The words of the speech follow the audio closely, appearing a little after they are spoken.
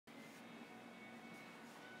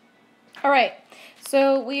All right,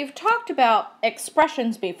 so we've talked about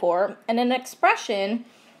expressions before, and an expression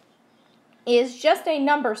is just a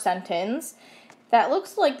number sentence that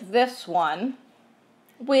looks like this one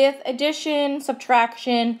with addition,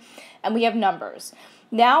 subtraction, and we have numbers.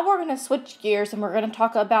 Now we're going to switch gears and we're going to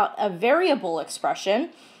talk about a variable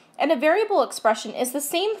expression. And a variable expression is the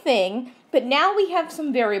same thing, but now we have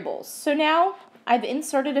some variables. So now I've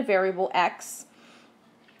inserted a variable x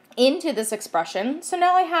into this expression. So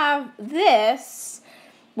now I have this,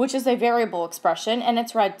 which is a variable expression, and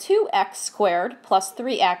it's read 2x squared plus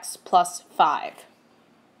 3x plus 5.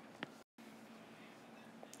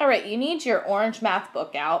 All right, you need your orange math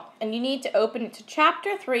book out, and you need to open it to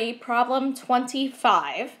Chapter 3, Problem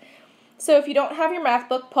 25. So if you don't have your math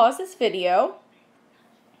book, pause this video.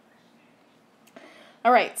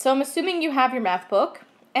 All right, so I'm assuming you have your math book,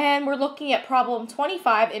 and we're looking at Problem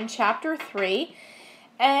 25 in Chapter 3,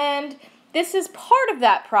 and this is part of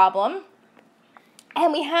that problem,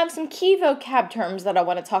 and we have some key vocab terms that I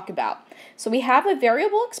want to talk about. So we have a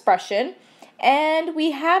variable expression, and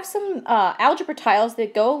we have some algebra tiles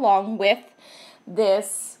that go along with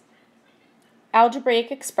this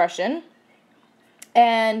algebraic expression.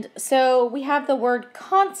 And so we have the word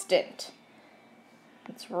constant.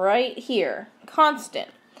 It's right here, constant.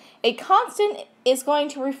 A constant is going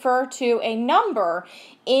to refer to a number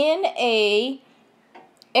in a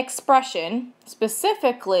expression,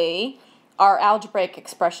 specifically our algebraic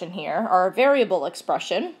expression here, our variable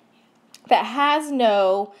expression, that has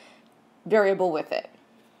no variable with it.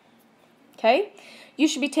 Okay? You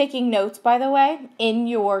should be taking notes, by the way, in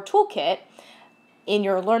your toolkit, in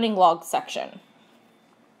your learning log section.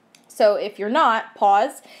 So if you're not,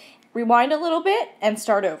 pause, rewind a little bit, and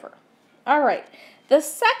start over. All right. The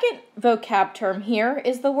second vocab term here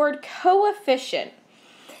is the word coefficient.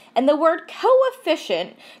 And the word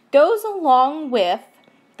coefficient goes along with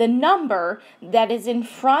the number that is in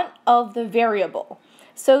front of the variable.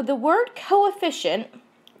 So the word coefficient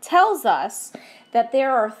tells us that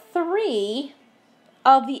there are 3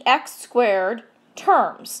 of the x squared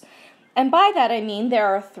terms. And by that I mean there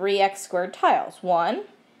are 3 x squared tiles. 1,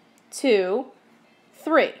 2,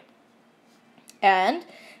 3. And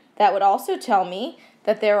that would also tell me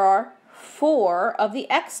that there are 4 of the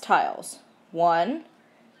x tiles. 1,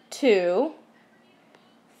 2,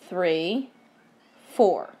 3,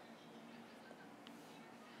 4.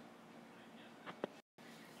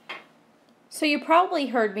 So you probably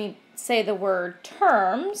heard me say the word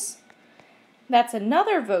terms. That's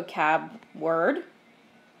another vocab word.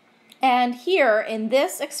 And here in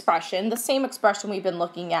this expression, the same expression we've been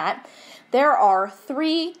looking at, there are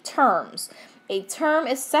 3 terms. A term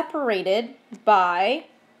is separated by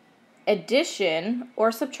addition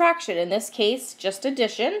or subtraction. In this case, just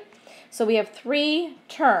addition. So we have 3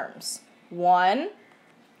 terms. 1,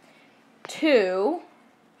 2,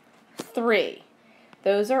 3.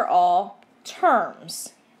 Those are all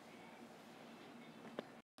terms.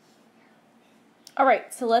 All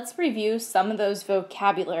right, so let's review some of those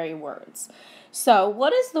vocabulary words. So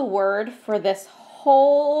what is the word for this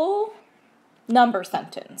whole number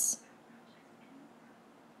sentence?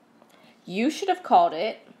 You should have called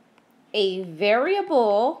it a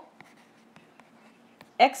variable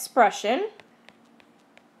expression.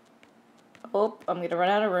 Oh, I'm going to run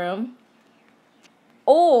out of room.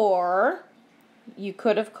 Or you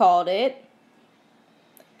could have called it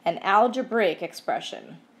an algebraic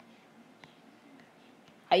expression.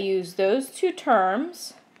 I use those 2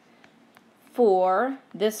 terms for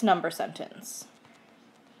this number sentence.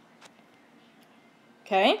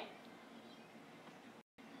 Okay?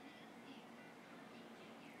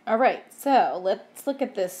 All right, so let's look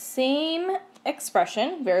at this same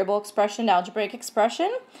expression, variable expression, algebraic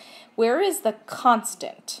expression. Where is the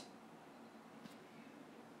constant?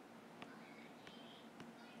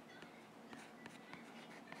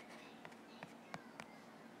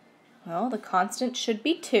 Well, the constant should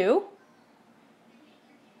be 2,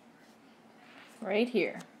 right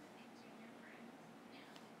here.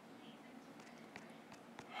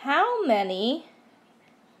 How many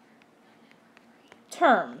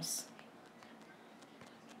terms?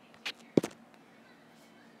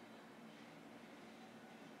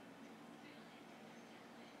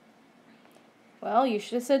 Well, you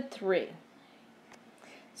should have said 3.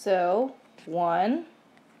 So 1,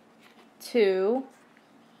 2,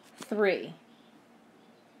 3.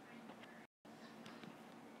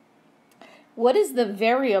 What is the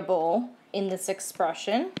variable in this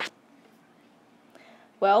expression?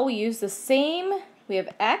 Well, we use the same, we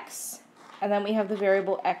have x, and then we have the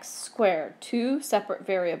variable x squared, 2 separate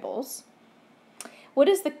variables. What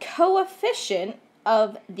is the coefficient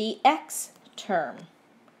of the x term?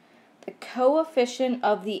 The coefficient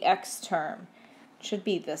of the x term should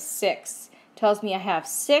be the 6. Tells me I have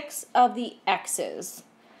 6 of the x's.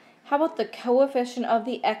 How about the coefficient of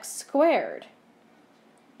the x squared?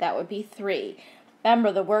 That would be 3.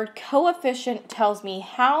 Remember, the word coefficient tells me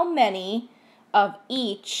how many of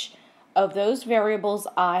each of those variables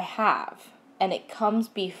I have, and it comes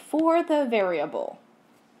before the variable.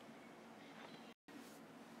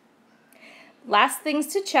 Last things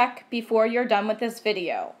to check before you're done with this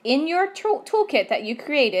video. In your toolkit that you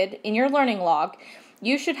created in your learning log,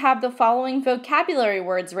 you should have the following vocabulary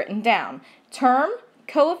words written down: term,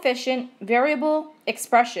 coefficient, variable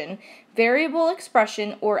expression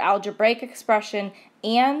or algebraic expression,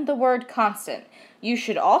 and the word constant. You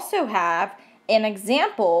should also have an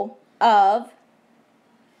example of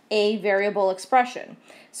a variable expression.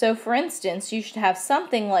 So for instance, you should have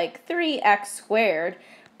something like 3x squared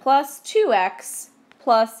plus 2x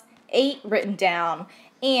plus 8 written down,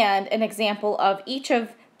 and an example of each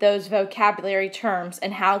of those vocabulary terms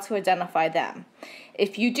and how to identify them.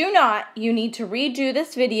 If you do not, you need to redo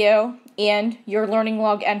this video and your learning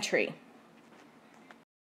log entry.